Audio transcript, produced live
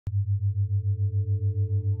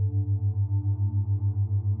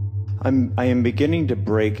I am beginning to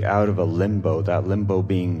break out of a limbo, that limbo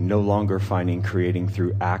being no longer finding creating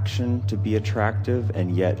through action to be attractive,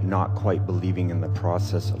 and yet not quite believing in the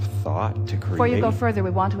process of thought to create. Before you go further, we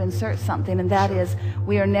want to insert something, and that is,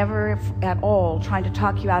 we are never at all trying to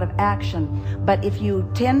talk you out of action. But if you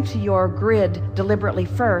tend to your grid deliberately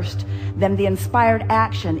first, then the inspired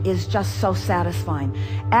action is just so satisfying.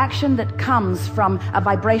 Action that comes from a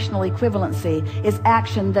vibrational equivalency is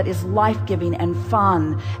action that is life-giving and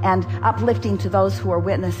fun and uplifting to those who are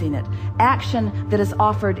witnessing it. Action that is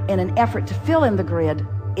offered in an effort to fill in the grid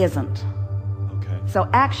isn't. Okay. So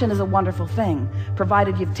action is a wonderful thing,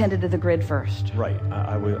 provided you've tended to the grid first. Right.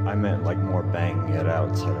 I meant like more banging it out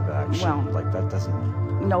instead of action. Well, like that doesn't...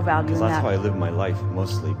 No value in that. Because that's how I live my life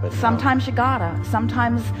mostly. But sometimes you gotta.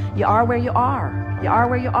 Sometimes you are where you are. You are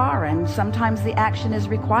where you are, and sometimes the action is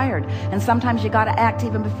required. And sometimes you gotta act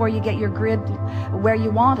even before you get your grid where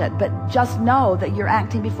you want it. But just know that you're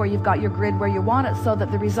acting before you've got your grid where you want it, so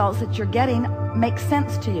that the results that you're getting make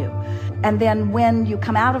sense to you. And then when you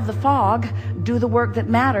come out of the fog, do the work that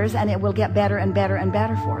matters, and it will get better and better and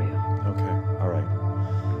better for you.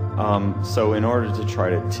 So in order to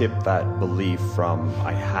try to tip that belief from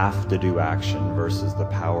I have to do action versus the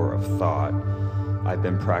power of thought, I've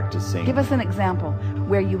been practicing. Give us an example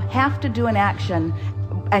where you have to do an action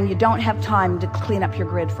and you don't have time to clean up your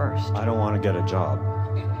grid first. I don't want to get a job.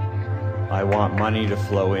 I want money to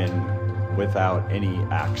flow in without any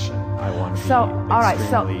action. I want to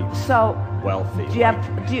be extremely wealthy. Do you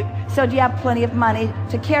have plenty of money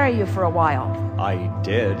to carry you for a while? I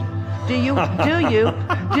did. Do you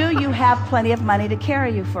have plenty of money to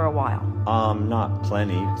carry you for a while? Not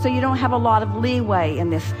plenty. So you don't have a lot of leeway in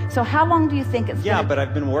this. So how long do you think it's Yeah, but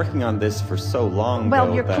I've been working on this for so long.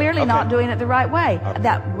 Well, you're clearly not doing it the right way. Okay.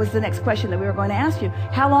 That was the next question that we were going to ask you.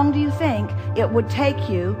 How long do you think it would take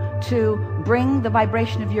you to bring the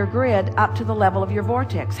vibration of your grid up to the level of your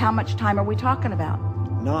vortex? How much time are we talking about?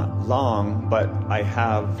 Not long, but I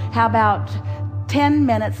have... How about 10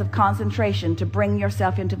 minutes of concentration to bring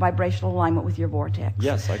yourself into vibrational alignment with your vortex?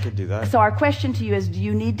 Yes, I could do that. So our question to you is, do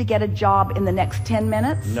you need to get a job in the next 10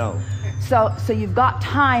 minutes? No. So you've got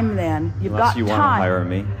time then. You've Unless got you time. want to hire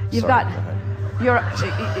me. You've Sorry, got... go ahead.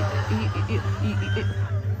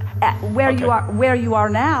 Where you are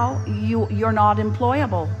now, you're not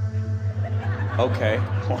employable. Okay.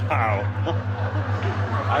 Wow.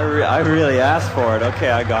 I really asked for it. Okay,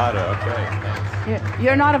 I got it. Okay.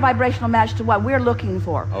 You're not a vibrational match to what we're looking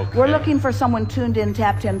for. Okay. We're looking for someone tuned in,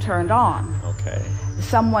 tapped in, turned on. Okay.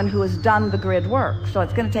 Someone who has done the grid work. So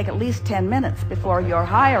it's going to take at least 10 minutes before you're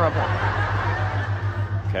hireable.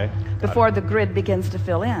 Okay. Before the grid begins to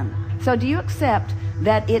fill in. So do you accept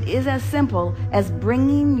that it is as simple as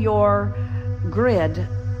bringing your grid,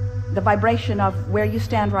 the vibration of where you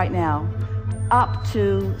stand right now, up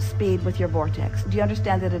to speed with your vortex? Do you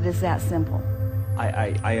understand that it is that simple?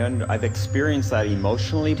 I've experienced that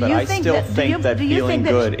emotionally, but I still think that feeling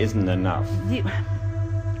good isn't enough. You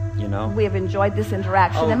know? We have enjoyed this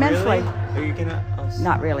interaction immensely. Really? Are you gonna? Oh,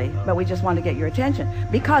 not really, but we just want to get your attention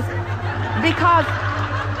because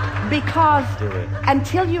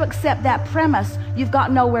until you accept that premise, you've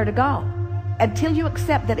got nowhere to go. Until you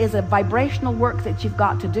accept that is a vibrational work that you've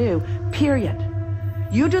got to do, period.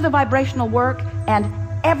 You do the vibrational work, and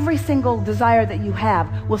every single desire that you have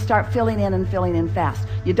will start filling in fast.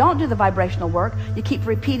 You don't do the vibrational work, you keep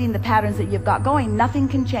repeating the patterns that you've got going, nothing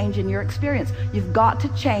can change in your experience. You've got to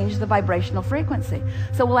change the vibrational frequency.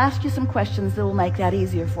 So we'll ask you some questions that will make that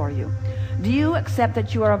easier for you. Do you accept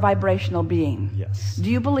that you are a vibrational being? Yes. Do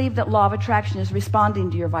you believe that law of attraction is responding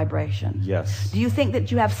to your vibration? Yes. Do you think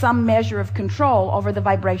that you have some measure of control over the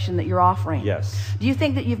vibration that you're offering? Yes. Do you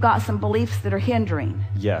think that you've got some beliefs that are hindering?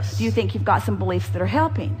 Yes. Do you think you've got some beliefs that are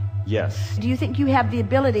helping? Yes. Do you think you have the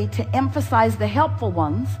ability to emphasize the helpful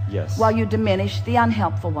ones Yes. while you diminish the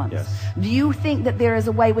unhelpful ones? Yes. Do you think that there is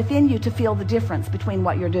a way within you to feel the difference between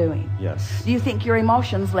what you're doing? Yes. Do you think your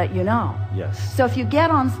emotions let you know? Yes. So if you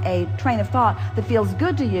get on a train of thought that feels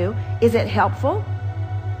good to you, is it helpful?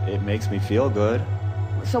 It makes me feel good.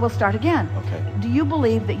 So we'll start again. Okay. Do you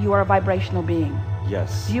believe that you are a vibrational being?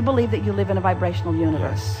 Yes. Do you believe that you live in a vibrational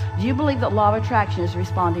universe? Yes. Do you believe that law of attraction is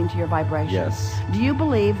responding to your vibration? Yes. Do you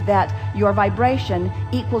believe that your vibration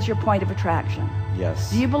equals your point of attraction?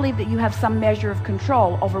 Yes. Do you believe that you have some measure of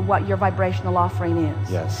control over what your vibrational offering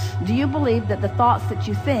is? Yes. Do you believe that the thoughts that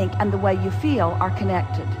you think and the way you feel are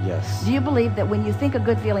connected? Yes. Do you believe that when you think a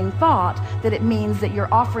good feeling thought, that it means that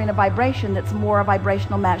you're offering a vibration that's more a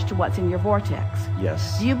vibrational match to what's in your vortex?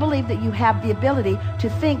 Yes. Do you believe that you have the ability to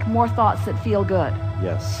think more thoughts that feel good?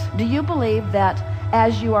 Yes. Do you believe that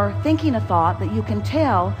as you are thinking a thought, that you can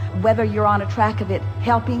tell whether you're on a track of it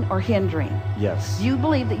helping or hindering? Yes. Do you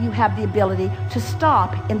believe that you have the ability to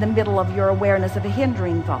stop in the middle of your awareness of a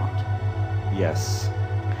hindering thought? Yes.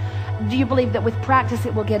 Do you believe that with practice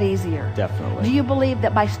it will get easier? Definitely. Do you believe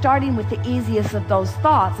that by starting with the easiest of those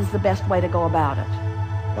thoughts is the best way to go about it?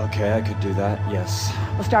 Okay, I could do that. Yes.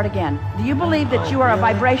 We'll start again. Do you believe that you are a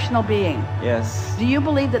vibrational being? Yes. Do you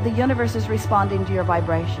believe that the universe is responding to your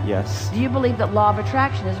vibration? Yes. Do you believe that law of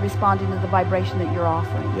attraction is responding to the vibration that you're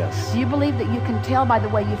offering? Yes. Do you believe that you can tell by the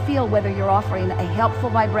way you feel whether you're offering a helpful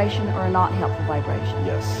vibration or a not helpful vibration?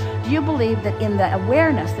 Yes. Do you believe that in the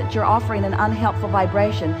awareness that you're offering an unhelpful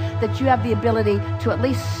vibration, that you have the ability to at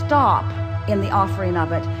least stop in the offering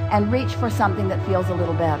of it and reach for something that feels a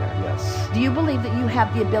little better? Yes. Do you believe that you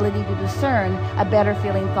have the ability to discern a better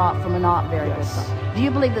feeling thought from a not very good thought? Do you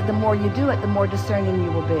believe that the more you do it, the more discerning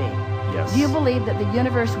you will be? Yes. Do you believe that the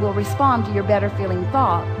universe will respond to your better feeling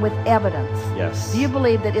thought with evidence? Yes. Do you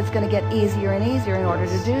believe that it's going to get easier and easier in order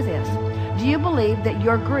to do this? Do you believe that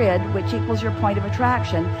your grid, which equals your point of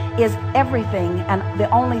attraction, is everything and the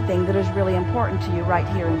only thing that is really important to you right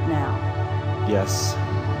here and now? Yes.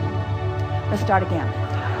 Let's start again.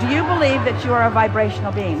 Do you believe that you are a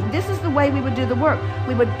vibrational being? This is the way we would do the work.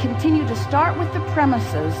 We would continue to start with the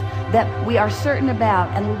premises that we are certain about,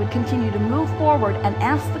 and we would continue to move forward and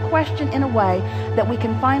ask the question in a way that we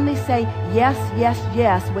can finally say yes, yes,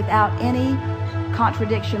 yes without any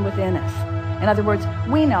contradiction within us. In other words,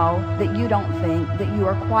 we know that you don't think that you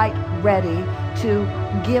are quite ready to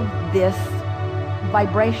give this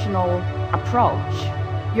vibrational approach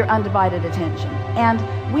your undivided attention. And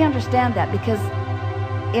we understand that because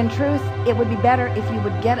in truth, it would be better if you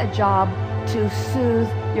would get a job to soothe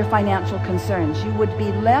your financial concerns. You would be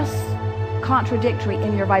less contradictory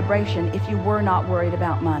in your vibration if you were not worried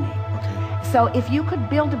about money. Okay. So if you could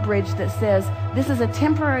build a bridge that says, this is a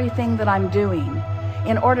temporary thing that I'm doing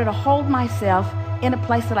in order to hold myself in a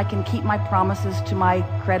place that I can keep my promises to my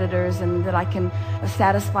creditors and that I can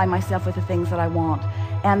satisfy myself with the things that I want,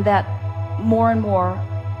 and that more and more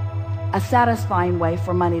a satisfying way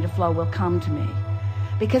for money to flow will come to me.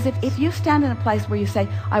 Because if you stand in a place where you say,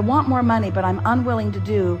 I want more money, but I'm unwilling to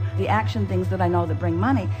do the action things that I know that bring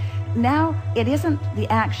money, now it isn't the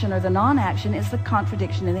action or the non-action, it's the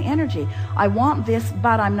contradiction in the energy. I want this,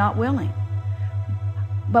 but I'm not willing.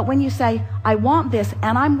 But when you say, I want this,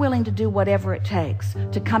 and I'm willing to do whatever it takes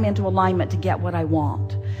to come into alignment to get what I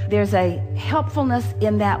want, there's a helpfulness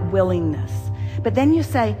in that willingness. But then you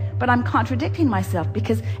say, but I'm contradicting myself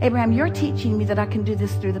because, Abraham, you're teaching me that I can do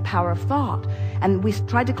this through the power of thought. And we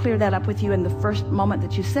tried to clear that up with you in the first moment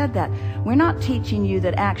that you said that. We're not teaching you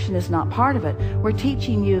that action is not part of it. We're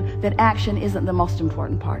teaching you that action isn't the most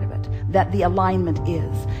important part of it, that the alignment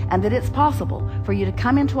is, and that it's possible for you to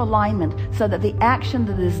come into alignment so that the action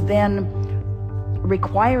that is then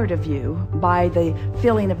required of you by the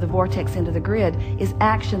filling of the vortex into the grid is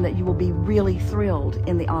action that you will be really thrilled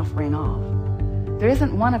in the offering of. There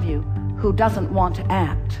isn't one of you who doesn't want to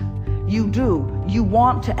act. You do. You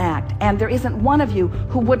want to act. And there isn't one of you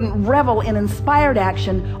who wouldn't revel in inspired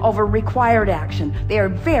action over required action. They are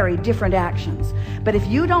very different actions. But if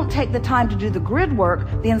you don't take the time to do the grid work,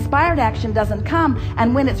 the inspired action doesn't come.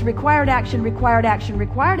 And when it's required action, required action,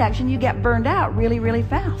 required action, you get burned out really, really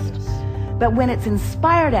fast. But when it's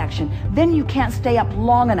inspired action, then you can't stay up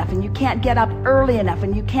long enough, and you can't get up early enough,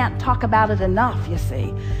 and you can't talk about it enough, you see.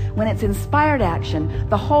 When it's inspired action,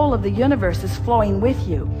 the whole of the universe is flowing with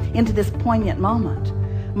you into this poignant moment.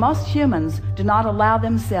 Most humans do not allow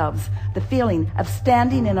themselves the feeling of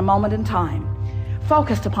standing in a moment in time,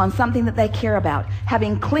 focused upon something that they care about,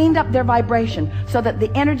 having cleaned up their vibration so that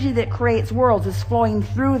the energy that creates worlds is flowing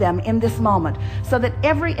through them in this moment, so that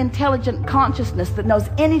every intelligent consciousness that knows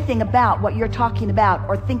anything about what you're talking about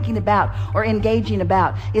or thinking about or engaging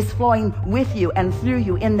about is flowing with you and through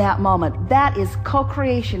you in that moment. That is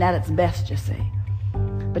co-creation at its best, you see.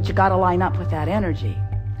 But you got to line up with that energy.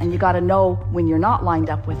 And you got to know when you're not lined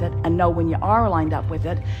up with it and know when you are lined up with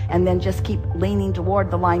it, and then just keep leaning toward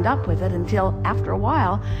the lined up with it until after a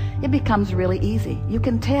while it becomes really easy. You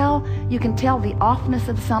can tell the offness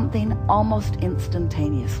of something almost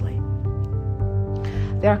instantaneously.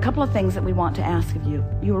 There are a couple of things that we want to ask of you.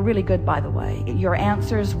 You were really good, by the way. Your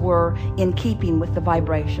answers were in keeping with the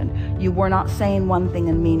vibration. You were not saying one thing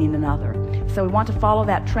and meaning another. So we want to follow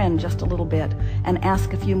that trend just a little bit and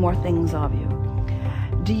ask a few more things of you.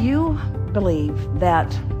 Do you believe that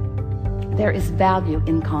there is value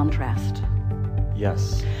in contrast?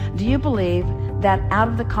 Yes. Do you believe that out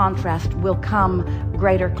of the contrast will come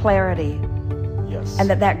greater clarity? Yes.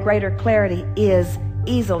 And that greater clarity is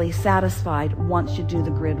easily satisfied once you do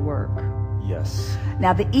the grid work? Yes.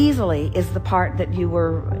 Now, the easily is the part that you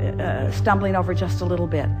were stumbling over just a little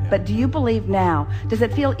bit. Yeah. But do you believe now, does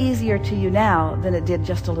it feel easier to you now than it did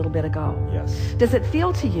just a little bit ago? Yes. Does it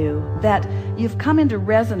feel to you that you've come into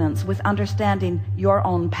resonance with understanding your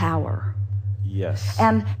own power? Yes.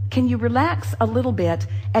 And can you relax a little bit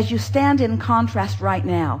as you stand in contrast right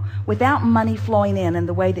now, without money flowing in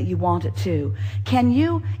the way that you want it to? Can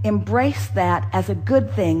you embrace that as a good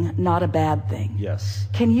thing, not a bad thing? Yes.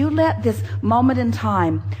 Can you let this moment in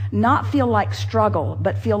time not feel like struggle,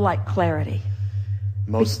 but feel like clarity?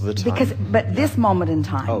 Most of the time. This moment in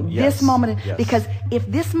time. Oh, yes. This moment, yes. Because if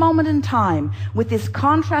this moment in time, with this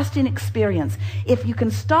contrasting experience, if you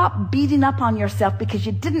can stop beating up on yourself because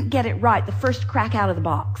you didn't get it right the first crack out of the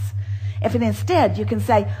box, if instead you can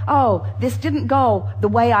say, oh, this didn't go the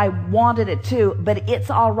way I wanted it to, but it's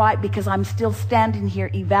all right because I'm still standing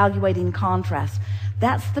here evaluating contrast.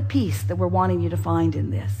 That's the peace that we're wanting you to find in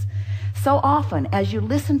this. So often, as you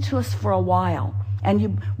listen to us for a while, and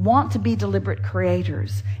you want to be deliberate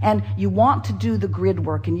creators, and you want to do the grid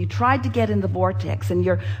work, and you tried to get in the vortex, and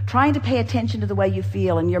you're trying to pay attention to the way you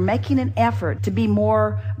feel, and you're making an effort to be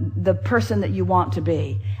more the person that you want to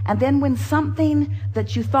be. And then when something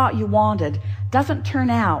that you thought you wanted doesn't turn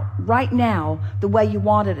out right now the way you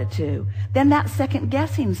wanted it to, then that second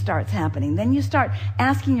guessing starts happening. Then you start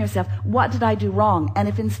asking yourself, what did I do wrong? And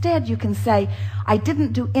if instead you can say, I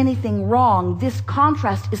didn't do anything wrong, this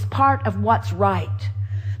contrast is part of what's right.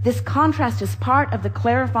 This contrast is part of the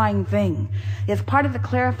clarifying thing. It's part of the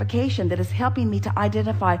clarification that is helping me to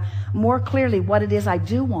identify more clearly what it is I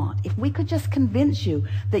do want. If we could just convince you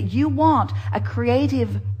that you want a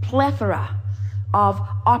creative plethora of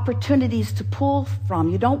opportunities to pull from.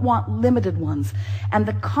 You don't want limited ones. And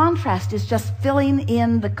the contrast is just filling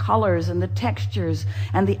in the colors and the textures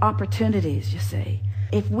and the opportunities, you see.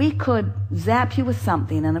 If we could zap you with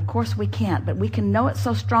something, and of course we can't, but we can know it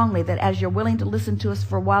so strongly that as you're willing to listen to us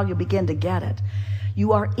for a while, you'll begin to get it.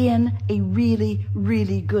 You are in a really,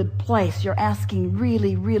 really good place. You're asking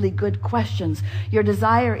really, really good questions. Your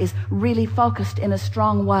desire is really focused in a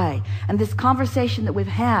strong way. And this conversation that we've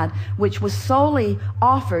had, which was solely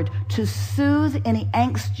offered to soothe any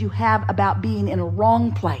angst you have about being in a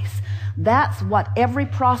wrong place, that's what every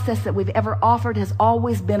process that we've ever offered has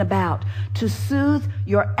always been about, to soothe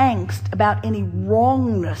your angst about any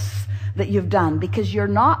wrongness that you've done, because you're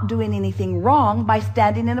not doing anything wrong by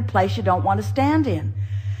standing in a place you don't want to stand in.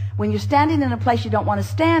 When you're standing in a place you don't want to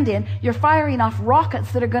stand in, you're firing off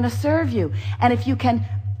rockets that are going to serve you. And if you can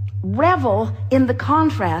revel in the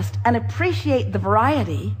contrast and appreciate the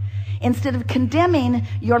variety, instead of condemning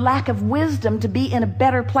your lack of wisdom to be in a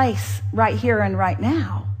better place right here and right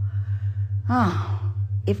now,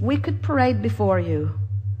 if we could parade before you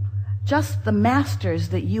just the masters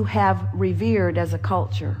that you have revered as a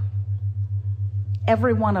culture,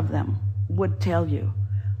 every one of them would tell you,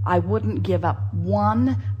 I wouldn't give up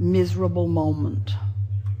one miserable moment,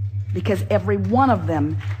 because every one of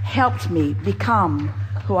them helped me become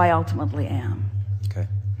who I ultimately am. Okay.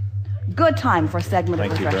 Good time for a segment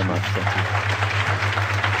of refreshment. Thank you very much.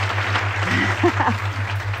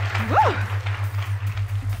 Thank you. Woo!